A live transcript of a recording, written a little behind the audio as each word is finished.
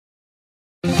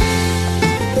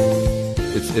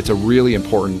it's a really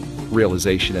important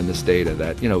realization in this data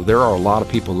that, there are a lot of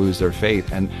people who lose their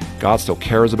faith, and God still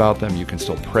cares about them. You can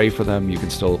still pray for them. You can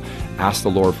still ask the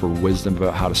Lord for wisdom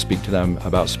about how to speak to them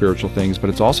about spiritual things. But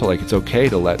it's also it's okay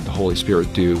to let the Holy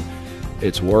Spirit do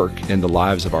its work in the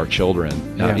lives of our children,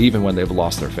 even when they've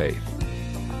lost their faith.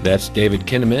 That's David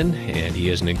Kinnaman, and he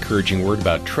has an encouraging word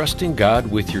about trusting God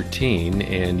with your teen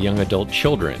and young adult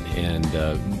children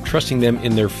and trusting them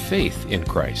in their faith in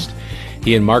Christ.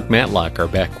 He and Mark Matlock are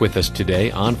back with us today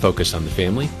on Focus on the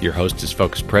Family. Your host is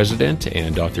Focus President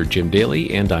and author Jim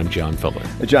Daly, and I'm John Fuller.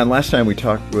 John, last time we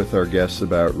talked with our guests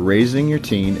about raising your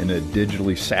teen in a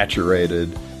digitally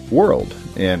saturated world,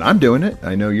 and I'm doing it.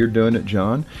 I know you're doing it,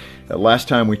 John. Last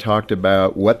time we talked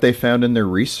about what they found in their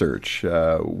research,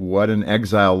 what an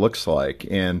exile looks like.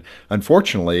 And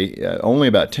unfortunately, only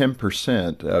about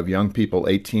 10% of young people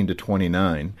 18 to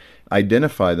 29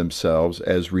 identify themselves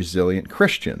as resilient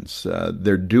Christians.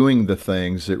 They're doing the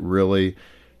things that really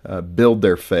build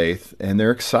their faith, and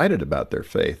they're excited about their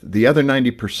faith. The other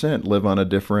 90% live on a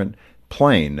different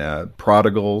plane,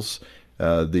 prodigals,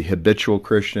 the habitual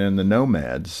Christian, the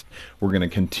nomads. We're going to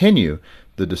continue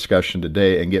the discussion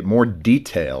today and get more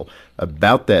detail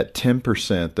about that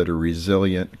 10% that are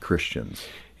resilient Christians.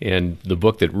 And the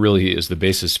book that really is the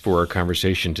basis for our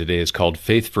conversation today is called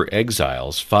Faith for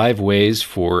Exiles, 5 Ways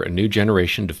for a New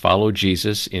Generation to Follow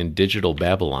Jesus in Digital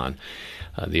Babylon.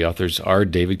 The authors are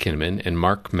David Kinnaman and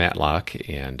Mark Matlock,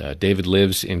 and David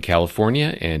lives in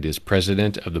California and is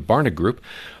president of the Barna Group.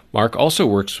 Mark also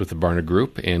works with the Barna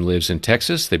Group and lives in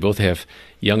Texas. They both have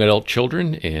young adult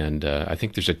children, and I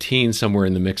think there's a teen somewhere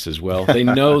in the mix as well. They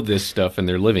know this stuff, and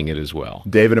they're living it as well.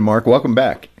 David and Mark, welcome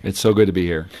back. It's so good to be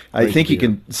here. I think you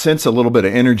can sense a little bit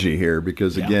of energy here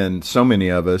because, again, so many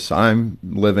of us, I'm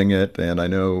living it, and I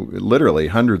know literally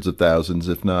hundreds of thousands,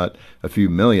 if not a few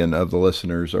million of the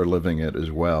listeners are living it as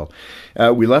well.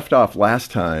 We left off last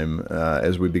time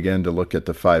as we began to look at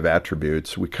the 5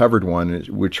 attributes. We covered one,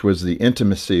 which was the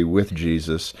intimacy with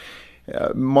Jesus.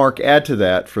 Mark, add to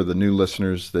that for the new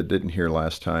listeners that didn't hear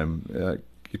last time.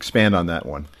 Expand on that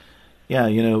one. Yeah,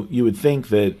 you would think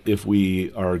that if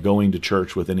we are going to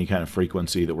church with any kind of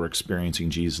frequency that we're experiencing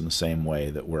Jesus in the same way,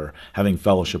 that we're having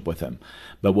fellowship with him.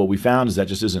 But what we found is that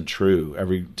just isn't true.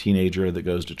 Every teenager that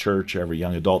goes to church, every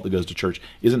young adult that goes to church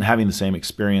isn't having the same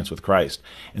experience with Christ.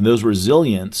 And those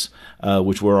resilients,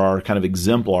 which were our kind of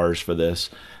exemplars for this,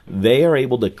 they are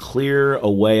able to clear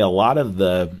away a lot of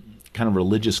the kind of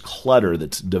religious clutter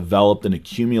that's developed and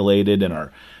accumulated in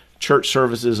our church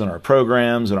services and our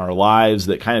programs and our lives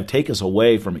that kind of take us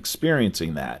away from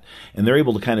experiencing that. And they're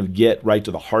able to kind of get right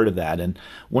to the heart of that. And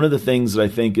one of the things that I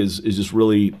think is just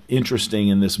really interesting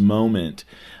in this moment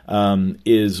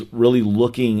is really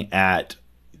looking at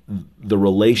the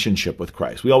relationship with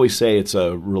Christ. We always say it's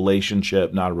a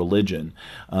relationship, not a religion,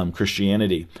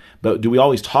 Christianity. But do we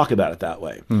always talk about it that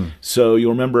way? So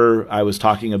you'll remember I was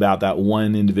talking about that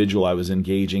one individual I was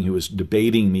engaging who was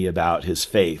debating me about his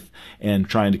faith and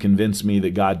trying to convince me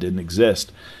that God didn't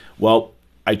exist. Well,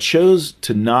 I chose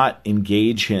to not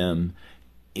engage him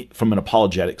from an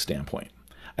apologetic standpoint.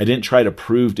 I didn't try to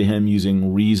prove to him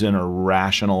using reason or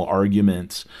rational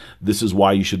arguments, this is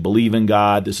why you should believe in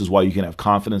God, this is why you can have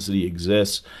confidence that he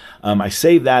exists. I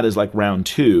saved that as like round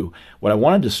 2. What I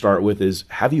wanted to start with is,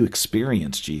 have you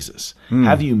experienced Jesus?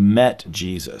 Have you met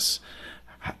Jesus?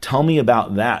 Tell me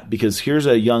about that, because here's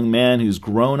a young man who's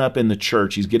grown up in the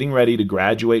church. He's getting ready to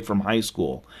graduate from high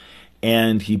school,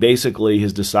 and he basically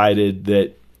has decided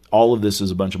that all of this is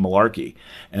a bunch of malarkey.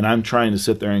 And I'm trying to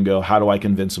sit there and go, how do I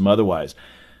convince him otherwise?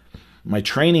 My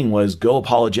training was go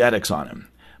apologetics on him.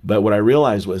 But what I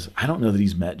realized was I don't know that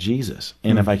he's met Jesus.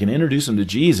 And if I can introduce him to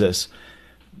Jesus,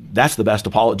 that's the best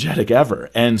apologetic ever.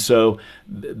 And so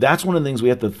that's one of the things we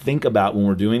have to think about when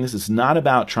we're doing this. It's not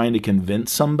about trying to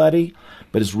convince somebody,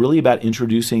 but it's really about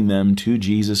introducing them to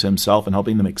Jesus himself and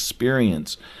helping them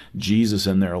experience Jesus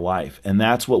in their life. And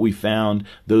that's what we found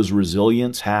those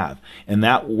resilients have. And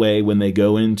that way, when they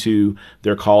go into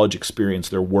their college experience,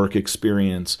 their work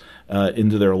experience,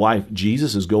 into their life,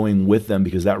 Jesus is going with them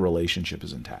because that relationship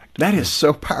is intact. That is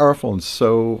so powerful and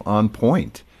so on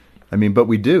point. I mean, but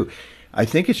we do. I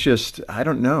think it's just, I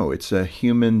don't know, it's a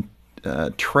human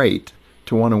trait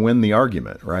to want to win the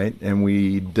argument, right? And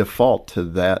we default to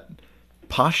that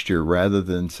posture rather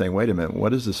than saying, wait a minute,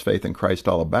 what is this faith in Christ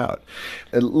all about?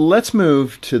 Let's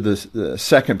move to the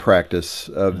second practice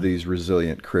of these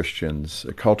resilient Christians,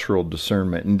 cultural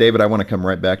discernment. And David, I want to come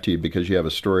right back to you because you have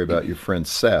a story about your friend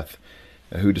Seth,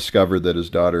 who discovered that his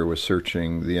daughter was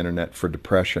searching the internet for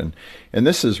depression. And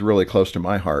this is really close to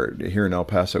my heart. Here in El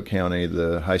Paso County,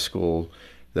 the high school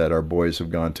that our boys have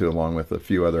gone to, along with a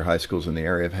few other high schools in the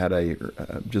area, have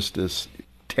had just this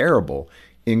terrible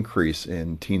increase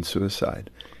in teen suicide.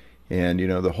 And,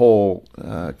 the whole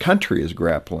country is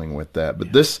grappling with that.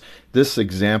 But this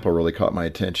example really caught my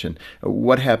attention.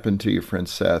 What happened to your friend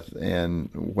Seth, and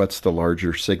what's the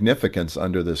larger significance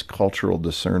under this cultural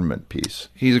discernment piece?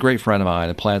 He's a great friend of mine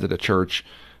and planted a church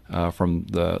from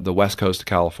the west coast of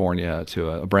California to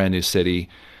a brand new city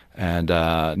and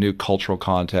new cultural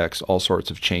context, all sorts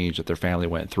of change that their family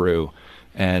went through.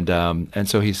 And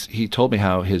so he told me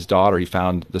how his daughter, he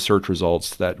found the search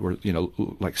results that were,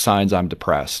 like signs I'm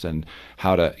depressed, and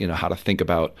how to think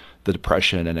about the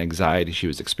depression and anxiety she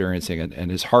was experiencing, and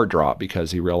his heart dropped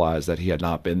because he realized that he had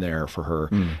not been there for her.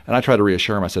 And I tried to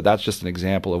reassure him. I said, that's just an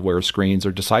example of where screens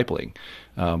are discipling.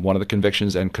 One of the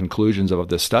convictions and conclusions of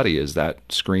this study is that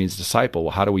screens disciple.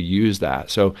 Well, how do we use that?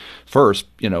 So first,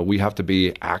 we have to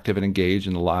be active and engaged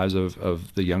in the lives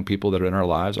of the young people that are in our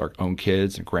lives, our own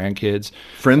kids and grandkids.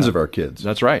 Friends of our kids.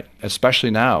 That's right.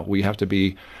 Especially now, we have to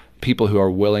be people who are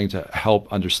willing to help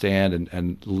understand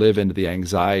and live into the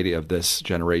anxiety of this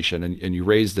generation. And you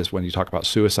raised this when you talk about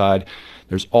suicide.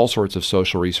 There's all sorts of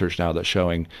social research now that's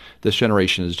showing this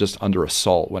generation is just under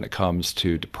assault when it comes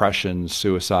to depression,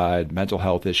 suicide, mental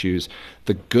health issues.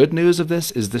 The good news of this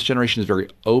is this generation is very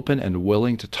open and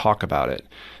willing to talk about it.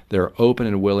 They're open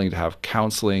and willing to have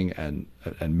counseling and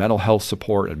mental health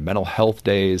support and mental health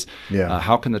days. Yeah.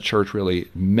 How can the church really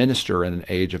minister in an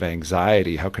age of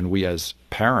anxiety? How can we as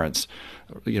parents,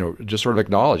 just sort of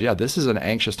acknowledge, this is an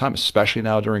anxious time, especially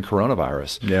now during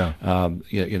coronavirus. Yeah.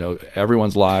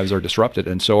 Everyone's lives are disrupted,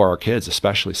 and so are our kids,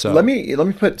 especially so. Let me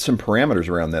put some parameters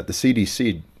around that. The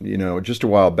CDC, just a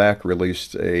while back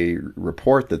released a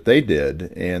report that they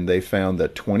did, and they found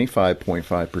that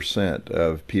 25.5%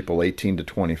 of people 18 to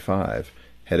 25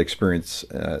 had experienced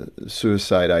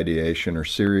suicide ideation or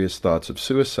serious thoughts of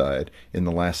suicide in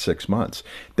the last 6 months.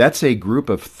 That's a group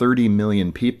of 30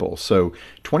 million people. So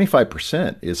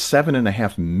 25% is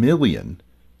 7.5 million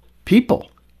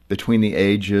people between the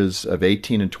ages of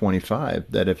 18 and 25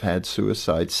 that have had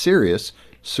serious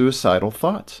suicidal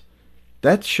thoughts.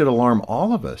 That should alarm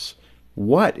all of us.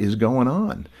 What is going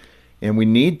on? And we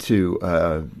need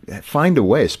to find a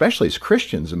way, especially as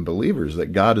Christians and believers,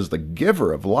 that God is the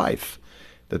giver of life,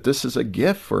 that this is a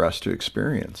gift for us to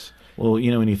experience. Well,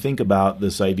 when you think about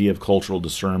this idea of cultural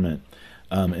discernment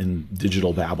in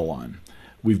digital Babylon,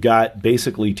 we've got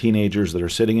basically teenagers that are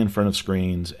sitting in front of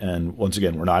screens, and once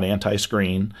again, we're not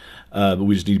anti-screen, but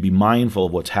we just need to be mindful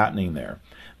of what's happening there.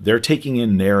 They're taking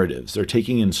in narratives, they're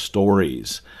taking in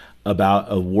stories about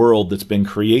a world that's been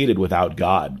created without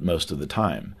God most of the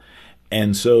time.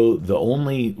 And so the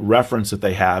only reference that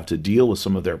they have to deal with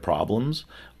some of their problems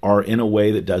are in a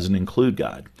way that doesn't include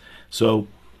God. So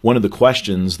one of the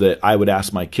questions that I would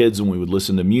ask my kids when we would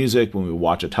listen to music, when we would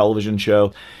watch a television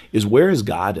show, is where is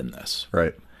God in this?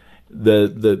 Right.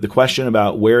 The question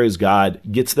about where is God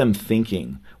gets them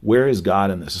thinking, where is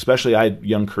God in this? Especially I had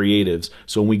young creatives,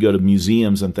 so when we go to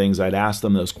museums and things, I'd ask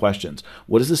them those questions.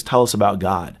 What does this tell us about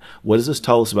God? What does this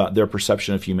tell us about their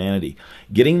perception of humanity?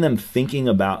 Getting them thinking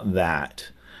about that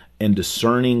and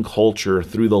discerning culture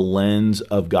through the lens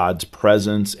of God's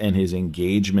presence and his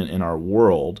engagement in our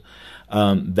world,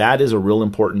 that is a real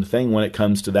important thing when it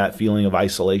comes to that feeling of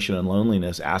isolation and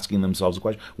loneliness, asking themselves the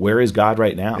question, where is God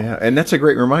right now? Yeah, and that's a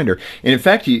great reminder. And in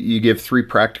fact, you give 3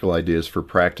 practical ideas for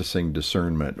practicing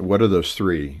discernment. What are those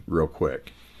 3 real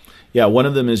quick? Yeah, one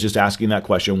of them is just asking that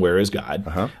question, where is God?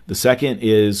 Uh-huh. The second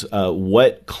is,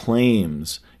 what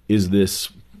claims is this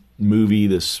movie,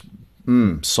 this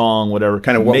song, whatever,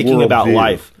 kind of what making about worldview.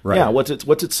 life? Right. Yeah, what's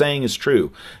it saying is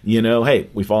true? Hey,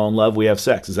 we fall in love, we have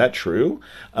sex. Is that true?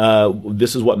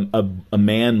 This is what a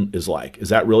man is like. Is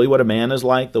that really what a man is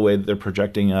like? The way that they're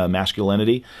projecting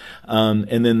masculinity.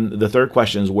 And then the third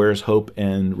question is, where is hope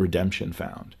and redemption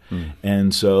found?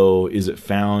 And so is it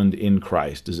found in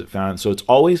Christ? Is it found? So it's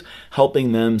always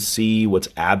helping them see what's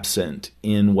absent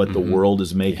in what the world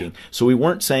is making. Yeah. So we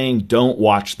weren't saying, don't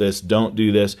watch this, don't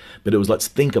do this, but it was, let's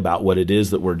think about what it is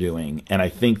that we're doing. And I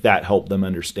think that helped them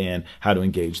understand how to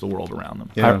engage the world around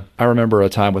them. Yeah. I remember a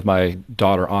time with my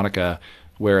daughter, Annika,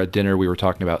 where at dinner we were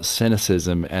talking about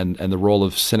cynicism and the role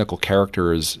of cynical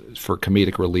characters for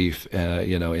comedic relief,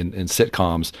 in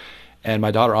sitcoms. And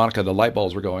my daughter, Annika, the light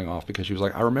bulbs were going off because she was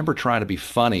like, I remember trying to be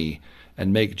funny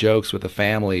and make jokes with the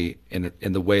family in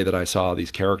the way that I saw these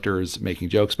characters making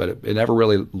jokes, but it never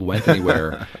really went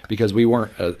anywhere because we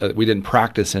didn't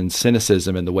practice in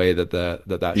cynicism in the way that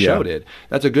that show did.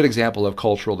 That's a good example of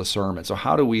cultural discernment. So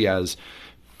how do we as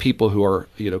people who are,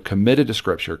 committed to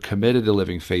Scripture, committed to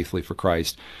living faithfully for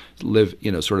Christ, live,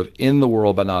 sort of in the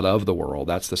world but not of the world.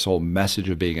 That's this whole message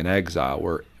of being an exile.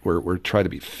 We're trying to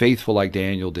be faithful like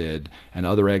Daniel did and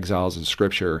other exiles in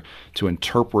Scripture to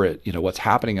interpret, what's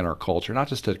happening in our culture, not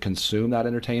just to consume that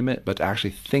entertainment, but to actually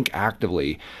think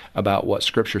actively about what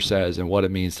Scripture says and what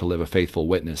it means to live a faithful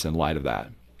witness in light of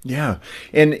that. Yeah.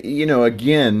 And,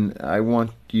 again, I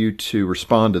want you to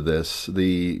respond to this,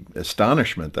 the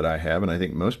astonishment that I have, and I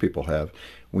think most people have,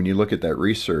 when you look at that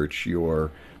research,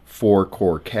 your 4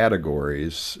 core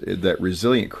categories, that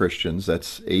resilient Christians,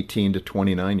 that's 18 to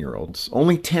 29-year-olds,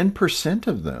 only 10%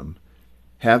 of them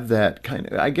have that kind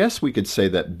of, I guess we could say,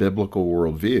 that biblical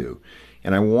worldview.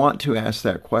 And I want to ask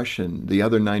that question, the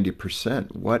other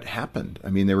 90%, what happened? I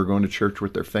mean, they were going to church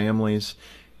with their families,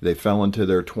 they fell into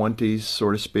their 20s,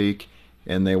 so to speak,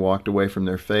 and they walked away from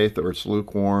their faith, or it's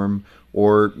lukewarm,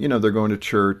 or, they're going to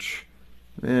church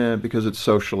because it's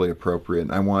socially appropriate.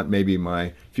 I want maybe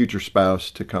my future spouse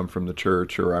to come from the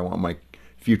church, or I want my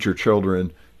future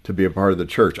children to be a part of the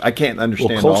church. I can't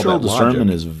understand all that logic. Cultural discernment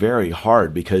is very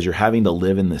hard because you're having to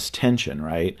live in this tension,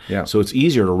 right? Yeah. So it's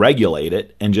easier to regulate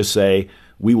it and just say,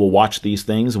 we will watch these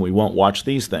things and we won't watch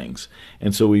these things.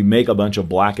 And so we make a bunch of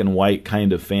black and white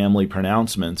kind of family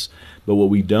pronouncements. But what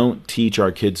we don't teach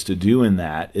our kids to do in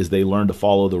that is they learn to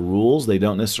follow the rules. They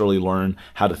don't necessarily learn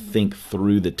how to think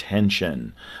through the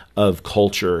tension of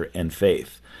culture and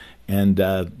faith. And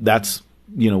that's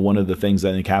one of the things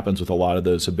I think happens with a lot of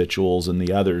those habituals and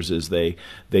the others is they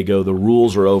go, the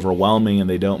rules are overwhelming and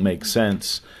they don't make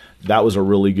sense. That was a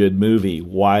really good movie.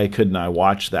 Why couldn't I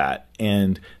watch that?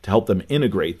 And to help them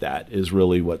integrate that is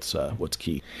really what's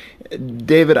key.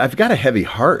 David, I've got a heavy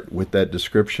heart with that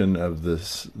description of the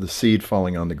seed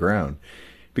falling on the ground,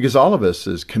 because all of us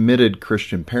as committed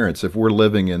Christian parents, if we're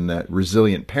living in that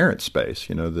resilient parent space,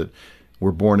 that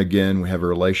we're born again, we have a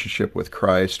relationship with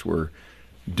Christ, we're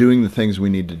doing the things we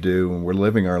need to do, and we're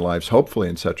living our lives hopefully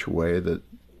in such a way that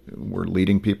we're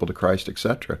leading people to Christ,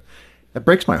 etc. That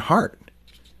breaks my heart.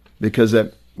 Because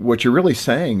what you're really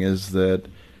saying is that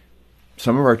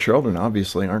some of our children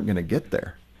obviously aren't going to get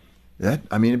there.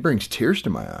 It brings tears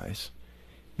to my eyes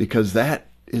because that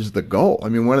is the goal.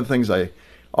 One of the things I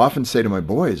often say to my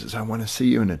boys is, I want to see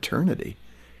you in eternity.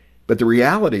 But the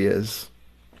reality is,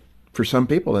 for some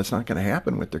people, that's not going to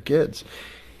happen with their kids.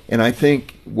 And I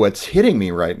think what's hitting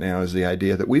me right now is the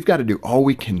idea that we've got to do all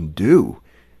we can do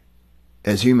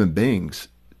as human beings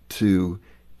to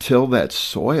till that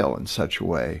soil in such a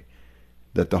way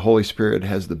that the Holy Spirit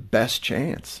has the best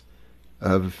chance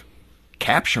of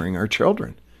capturing our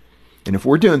children. And if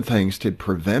we're doing things to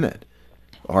prevent it,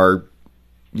 our,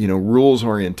 rules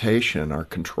orientation, our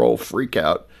control freak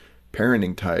out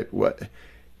parenting type, we're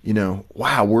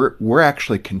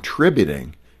actually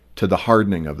contributing to the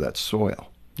hardening of that soil.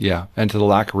 Yeah, and to the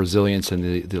lack of resilience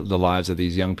in the lives of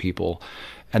these young people.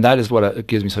 And that is what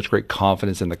gives me such great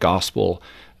confidence in the gospel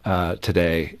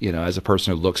today, as a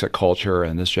person who looks at culture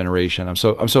and this generation. I'm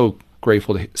so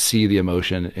grateful to see the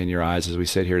emotion in your eyes as we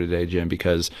sit here today, Jim,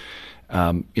 because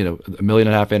 1.5 million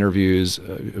interviews,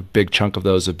 a big chunk of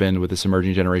those have been with this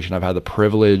emerging generation. I've had the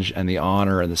privilege and the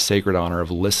honor and the sacred honor of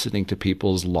listening to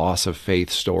people's loss of faith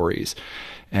stories.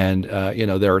 And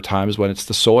there are times when it's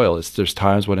the soil. There's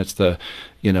times when it's the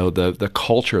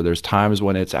culture. There's times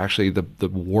when it's actually the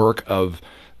work of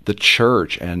the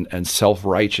church and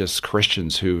self-righteous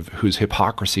Christians whose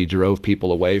hypocrisy drove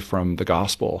people away from the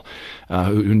gospel,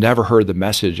 who never heard the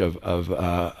message of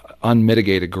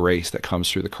unmitigated grace that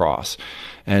comes through the cross.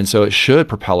 And so it should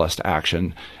propel us to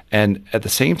action. And at the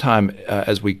same time,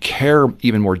 as we care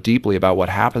even more deeply about what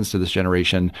happens to this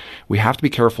generation, we have to be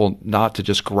careful not to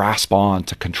just grasp on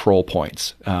to control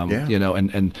points,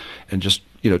 and just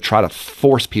try to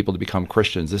force people to become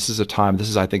Christians. This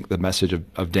is, I think, the message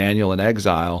of Daniel in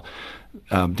exile.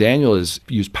 Daniel is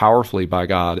used powerfully by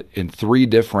God in 3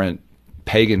 different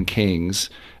pagan kings'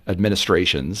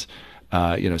 administrations.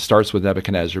 Starts with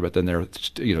Nebuchadnezzar, but then there are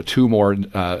 2 more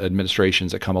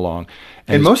administrations that come along.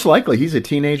 And most likely he's a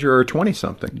teenager or a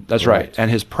 20-something. That's right. And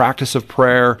his practice of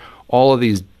prayer, all of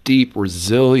these deep,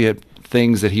 resilient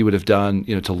things that he would have done,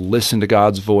 to listen to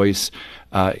God's voice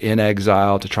in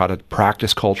exile, to try to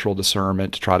practice cultural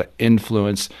discernment, to try to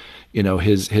influence,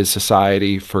 his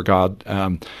society for God.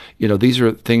 These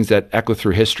are things that echo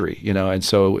through history, and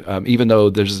so even though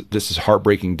this is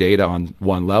heartbreaking data on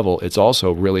one level, it's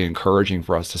also really encouraging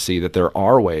for us to see that there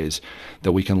are ways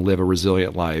that we can live a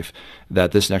resilient life,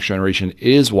 that this next generation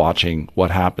is watching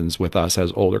what happens with us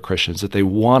as older Christians, that they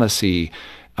want to see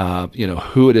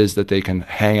who it is that they can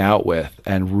hang out with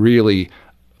and really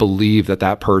believe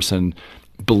that person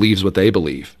believes what they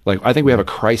believe. Like, I think we have a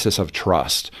crisis of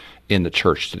trust in the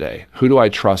church today. Who do I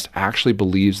trust actually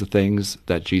believes the things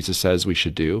that Jesus says we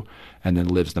should do and then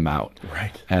lives them out?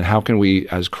 Right. And how can we,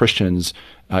 as Christians,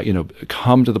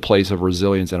 come to the place of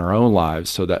resilience in our own lives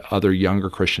so that other younger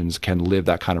Christians can live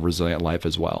that kind of resilient life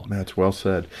as well? That's well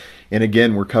said. And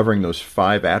again, we're covering those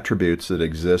 5 attributes that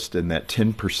exist in that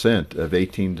 10% of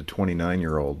 18 to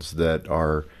 29-year-olds that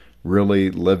are really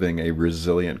living a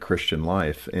resilient Christian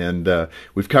life. And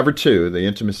we've covered 2, the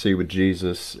intimacy with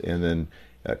Jesus and then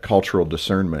cultural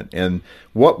discernment. And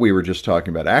what we were just talking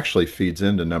about actually feeds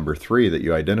into number 3 that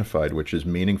you identified, which is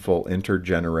meaningful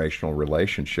intergenerational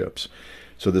relationships.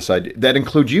 So this idea, that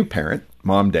includes you, parent,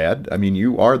 mom, dad. I mean,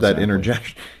 you are that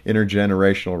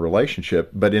intergenerational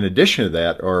relationship. But in addition to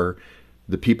that are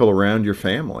the people around your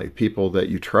family, people that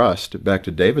you trust, back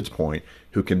to David's point,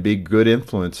 who can be good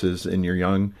influences in your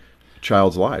young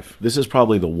child's life. This is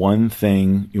probably the one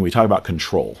thing, we talk about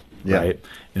control, right?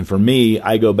 And for me,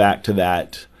 I go back to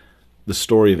the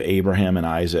story of Abraham and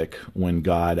Isaac when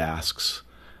God asks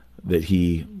that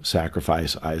he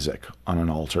sacrifice Isaac on an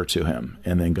altar to him,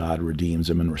 and then God redeems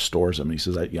him and restores him. And he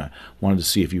says, I wanted to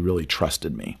see if you really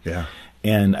trusted me. Yeah.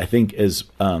 And I think as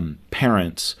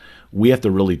parents, we have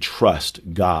to really trust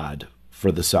God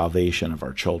for the salvation of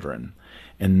our children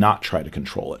and not try to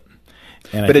control it.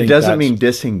 And but it doesn't mean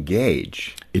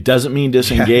disengage. It doesn't mean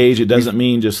disengage. It doesn't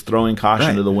mean just throwing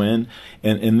caution to the wind.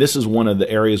 And this is one of the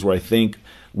areas where I think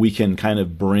we can kind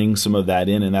of bring some of that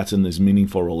in, and that's in these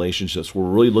meaningful relationships. We're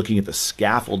really looking at the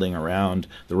scaffolding around,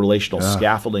 the relational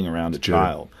scaffolding around a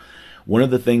child. One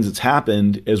of the things that's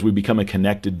happened as we become a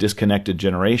disconnected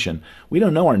generation, we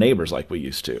don't know our neighbors like we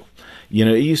used to.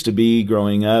 It used to be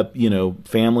growing up,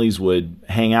 families would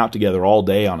hang out together all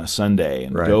day on a Sunday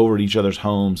and go over to each other's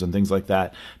homes and things like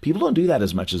that. People don't do that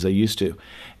as much as they used to.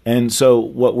 And so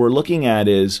what we're looking at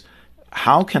is,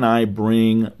 how can I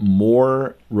bring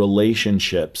more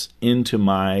relationships into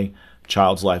my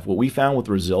child's life? What we found with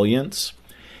resilience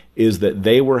is that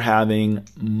they were having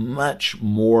much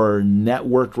more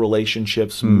networked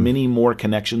relationships, many more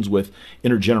connections with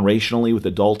intergenerationally with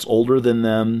adults older than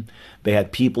them. They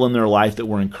had people in their life that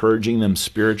were encouraging them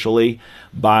spiritually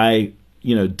by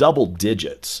double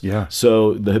digits. Yeah.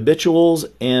 So the habituals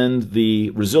and the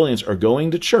resilience are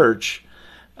going to church,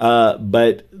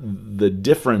 but the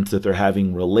difference that they're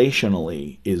having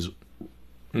relationally is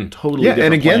totally different.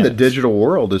 And again, plans. the digital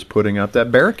world is putting up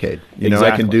that barricade. I can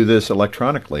Exactly. do this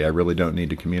electronically. I really don't need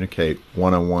to communicate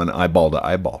one-on-one, eyeball to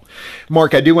eyeball.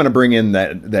 Mark, I do want to bring in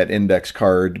that index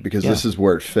card because this is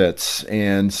where it fits.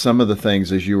 And some of the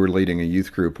things, as you were leading a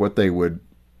youth group, what they would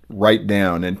write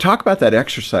down and talk about that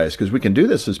exercise, because we can do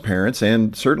this as parents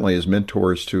and certainly as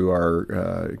mentors to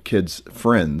our kids'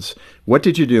 friends. What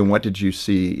did you do and what did you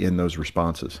see in those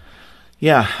responses?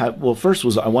 Yeah, well, first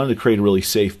was I wanted to create a really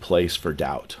safe place for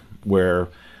doubt where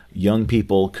young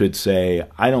people could say,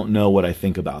 I don't know what I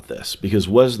think about this, because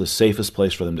what is the safest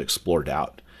place for them to explore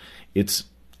doubt? It's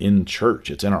in church,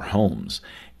 it's in our homes.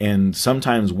 And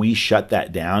sometimes we shut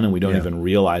that down and we don't even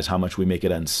realize how much we make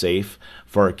it unsafe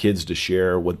for our kids to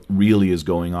share what really is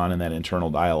going on in that internal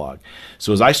dialogue.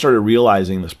 So as I started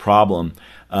realizing this problem,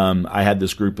 I had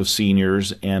this group of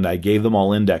seniors and I gave them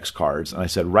all index cards. And I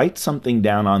said, write something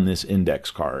down on this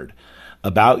index card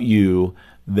about you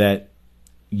that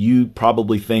you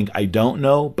probably think I don't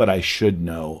know, but I should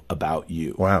know about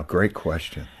you. Wow, great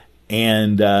question.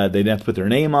 And they didn't have to put their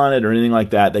name on it or anything like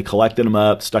that. They collected them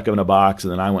up, stuck them in a box,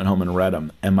 and then I went home and read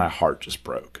them, and my heart just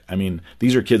broke. I mean,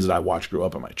 these are kids that I watched grow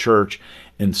up in my church,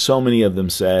 and so many of them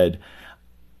said,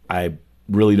 I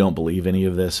really don't believe any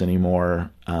of this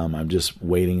anymore. I'm just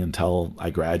waiting until I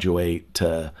graduate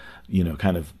to,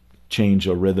 kind of change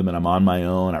a rhythm, and I'm on my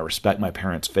own. I respect my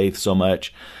parents' faith so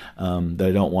much that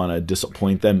I don't want to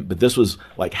disappoint them. But this was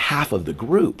like half of the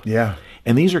group. Yeah.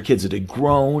 And these are kids that had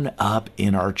grown up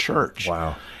in our church.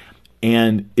 Wow.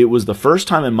 And it was the first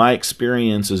time in my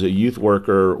experience as a youth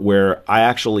worker where I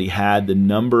actually had the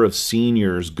number of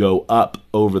seniors go up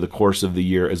over the course of the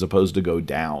year as opposed to go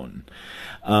down.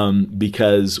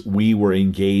 Because we were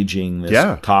engaging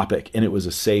this topic, and it was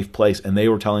a safe place. And they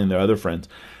were telling their other friends,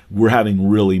 we're having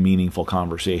really meaningful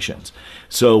conversations.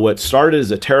 So what started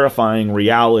as a terrifying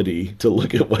reality to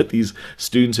look at what these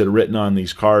students had written on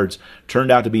these cards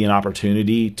turned out to be an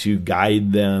opportunity to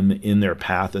guide them in their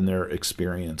path and their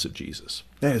experience of Jesus.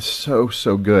 That is so,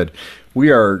 so good.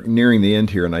 We are nearing the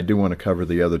end here, and I do want to cover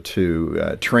the other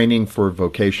two. Training for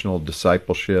vocational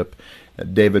discipleship.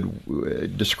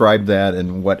 David, describe that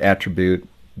and what attribute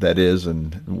that is,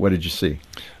 and what did you see?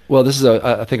 Well, this is,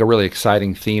 I think, a really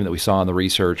exciting theme that we saw in the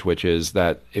research, which is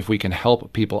that if we can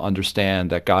help people understand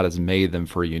that God has made them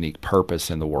for a unique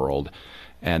purpose in the world,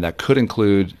 and that could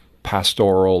include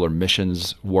pastoral or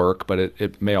missions work, but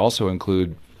it may also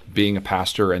include being a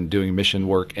pastor and doing mission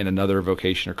work in another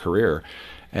vocation or career.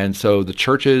 And so the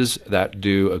churches that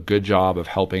do a good job of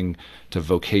helping to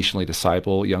vocationally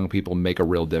disciple young people make a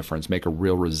real difference, make a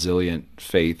real resilient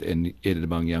faith in it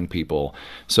among young people.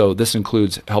 So this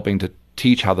includes helping to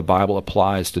teach how the Bible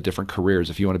applies to different careers.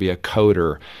 If you want to be a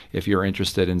coder, if you're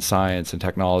interested in science and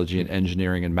technology and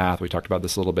engineering and math, we talked about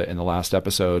this a little bit in the last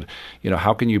episode,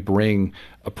 how can you bring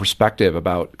a perspective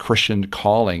about Christian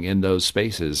calling in those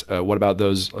spaces? What about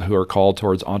those who are called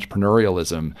towards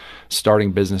entrepreneurialism,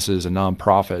 starting businesses and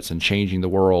nonprofits and changing the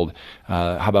world?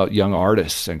 How about young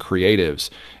artists and creatives?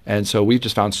 And so we've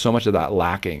just found so much of that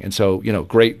lacking. And so,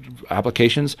 great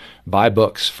applications, buy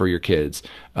books for your kids,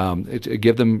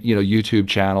 give them, YouTube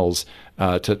channels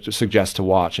to suggest to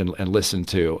watch and listen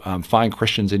to. Find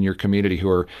Christians in your community who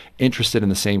are interested in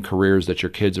the same careers that your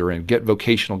kids are in. Get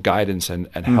vocational guidance and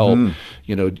help.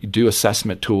 Do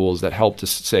assessment tools that help to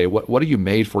say, what are you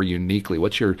made for uniquely?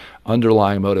 What's your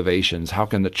underlying motivations? How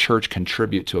can the church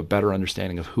contribute to a better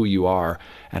understanding of who you are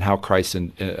and how Christ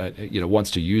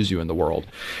wants to use you in the world?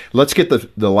 Let's get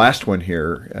the last one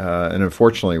here. And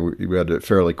unfortunately, we read it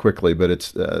fairly quickly, but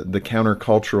it's the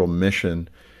countercultural mission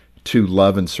to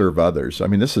love and serve others. I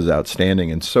mean, this is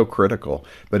outstanding and so critical,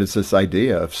 but it's this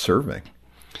idea of serving.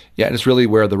 Yeah, and it's really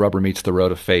where the rubber meets the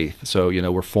road of faith. So,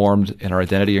 we're formed in our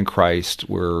identity in Christ.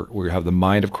 We have the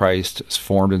mind of Christ. It's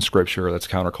formed in Scripture. That's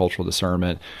countercultural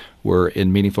discernment. We're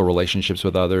in meaningful relationships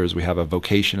with others. We have a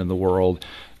vocation in the world.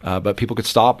 But people could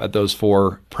stop at those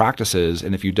four practices,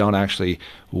 and if you don't actually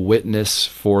witness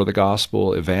for the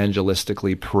gospel,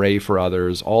 evangelistically pray for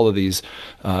others, all of these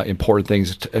important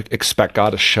things, expect God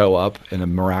to show up in a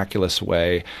miraculous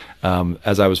way.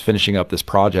 As I was finishing up this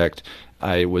project,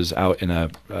 I was out in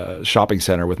a shopping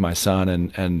center with my son,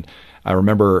 and I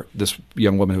remember this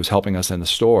young woman who was helping us in the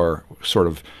store sort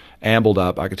of ambled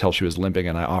up. I could tell she was limping,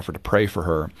 and I offered to pray for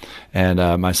her. And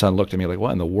my son looked at me like,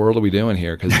 "What in the world are we doing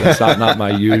here?" Because that's not my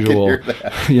usual,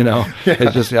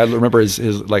 It's just, I remember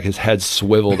his head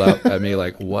swiveled up at me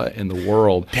like, "What in the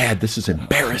world, Dad? This is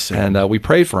embarrassing." And we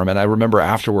prayed for him, and I remember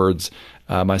afterwards,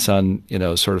 my son,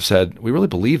 sort of said, "We really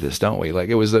believe this, don't we?" Like,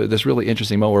 it was this really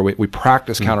interesting moment where we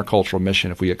practice countercultural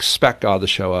mission. If we expect God to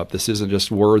show up, this isn't just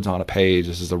words on a page.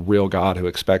 This is the real God who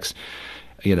expects,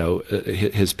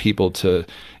 his people to,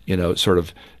 sort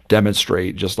of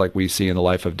demonstrate, just like we see in the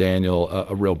life of Daniel,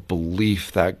 a real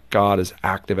belief that God is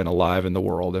active and alive in the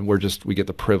world. And we get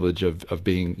the privilege of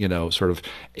being, sort of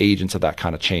agents of that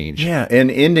kind of change. Yeah.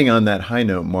 And ending on that high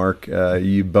note, Mark,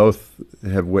 you both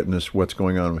have witnessed what's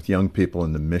going on with young people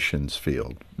in the missions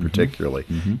field, particularly.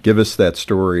 Mm-hmm. Give us that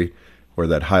story or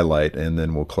that highlight, and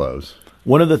then we'll close.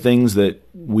 One of the things that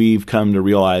we've come to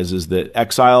realize is that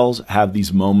exiles have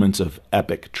these moments of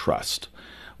epic trust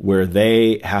where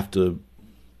they have to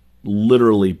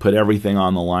literally put everything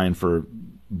on the line for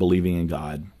believing in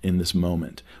God in this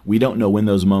moment. We don't know when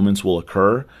those moments will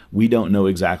occur. We don't know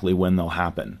exactly when they'll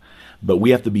happen. But we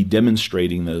have to be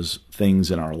demonstrating those things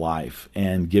in our life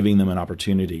and giving them an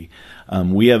opportunity.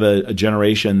 We have a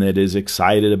generation that is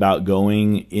excited about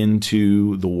going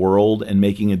into the world and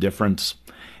making a difference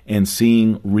and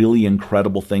seeing really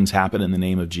incredible things happen in the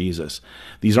name of Jesus.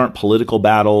 These aren't political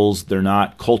battles. They're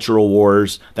not cultural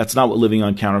wars. That's not what living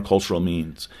on countercultural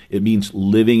means. It means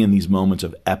living in these moments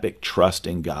of epic trust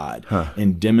in God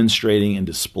and demonstrating and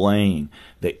displaying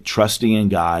that trusting in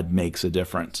God makes a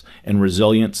difference. And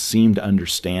Resilience seem to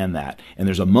understand that. And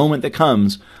there's a moment that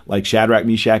comes, like Shadrach,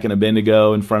 Meshach, and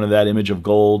Abednego in front of that image of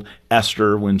gold,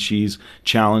 Esther, when she's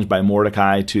challenged by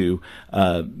Mordecai to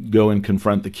go and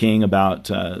confront the king about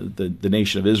the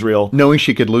nation of Israel. Knowing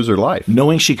she could lose her life.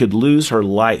 Knowing she could lose her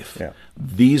life. Yeah.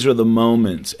 These are the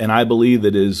moments. And I believe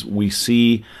that as we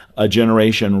see a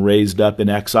generation raised up in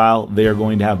exile, they are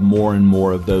going to have more and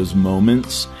more of those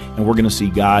moments. And we're going to see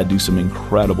God do some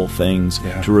incredible things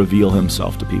to reveal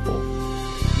himself to people.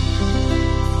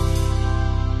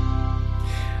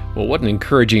 Well, what an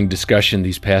encouraging discussion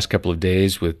these past couple of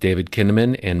days with David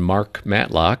Kinnaman and Mark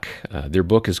Matlock. Their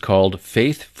book is called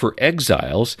Faith for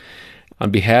Exiles. On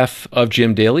behalf of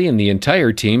Jim Daly and the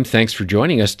entire team, thanks for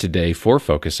joining us today for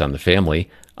Focus on the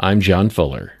Family. I'm John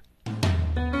Fuller.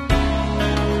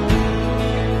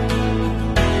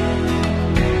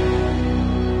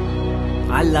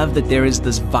 I love that there is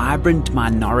this vibrant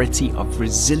minority of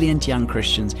resilient young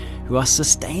Christians who are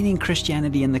sustaining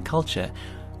Christianity in the culture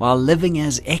while living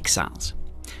as exiles.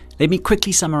 Let me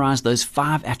quickly summarize those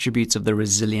 5 attributes of the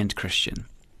resilient Christian.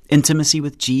 intimacy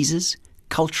with Jesus,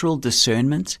 cultural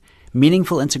discernment,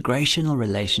 meaningful intergenerational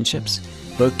relationships,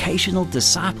 vocational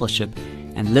discipleship,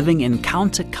 and living in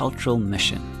countercultural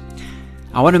mission.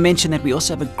 I want to mention that we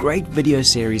also have a great video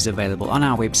series available on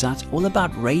our website all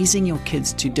about raising your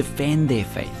kids to defend their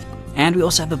faith. And we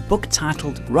also have a book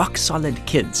titled Rock Solid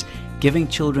Kids, Giving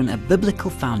Children a Biblical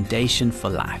Foundation for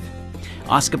Life.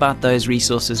 Ask about those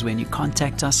resources when you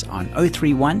contact us on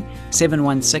 031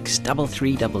 716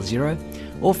 3300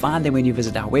 or find them when you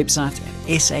visit our website at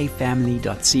safamily.co.za.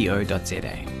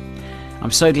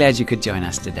 I'm so glad you could join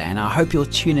us today, and I hope you'll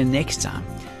tune in next time.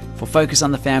 For Focus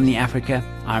on the Family Africa,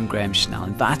 I'm Graham Schnell,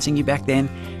 inviting you back then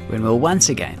when we'll once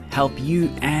again help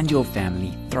you and your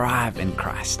family thrive in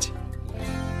Christ.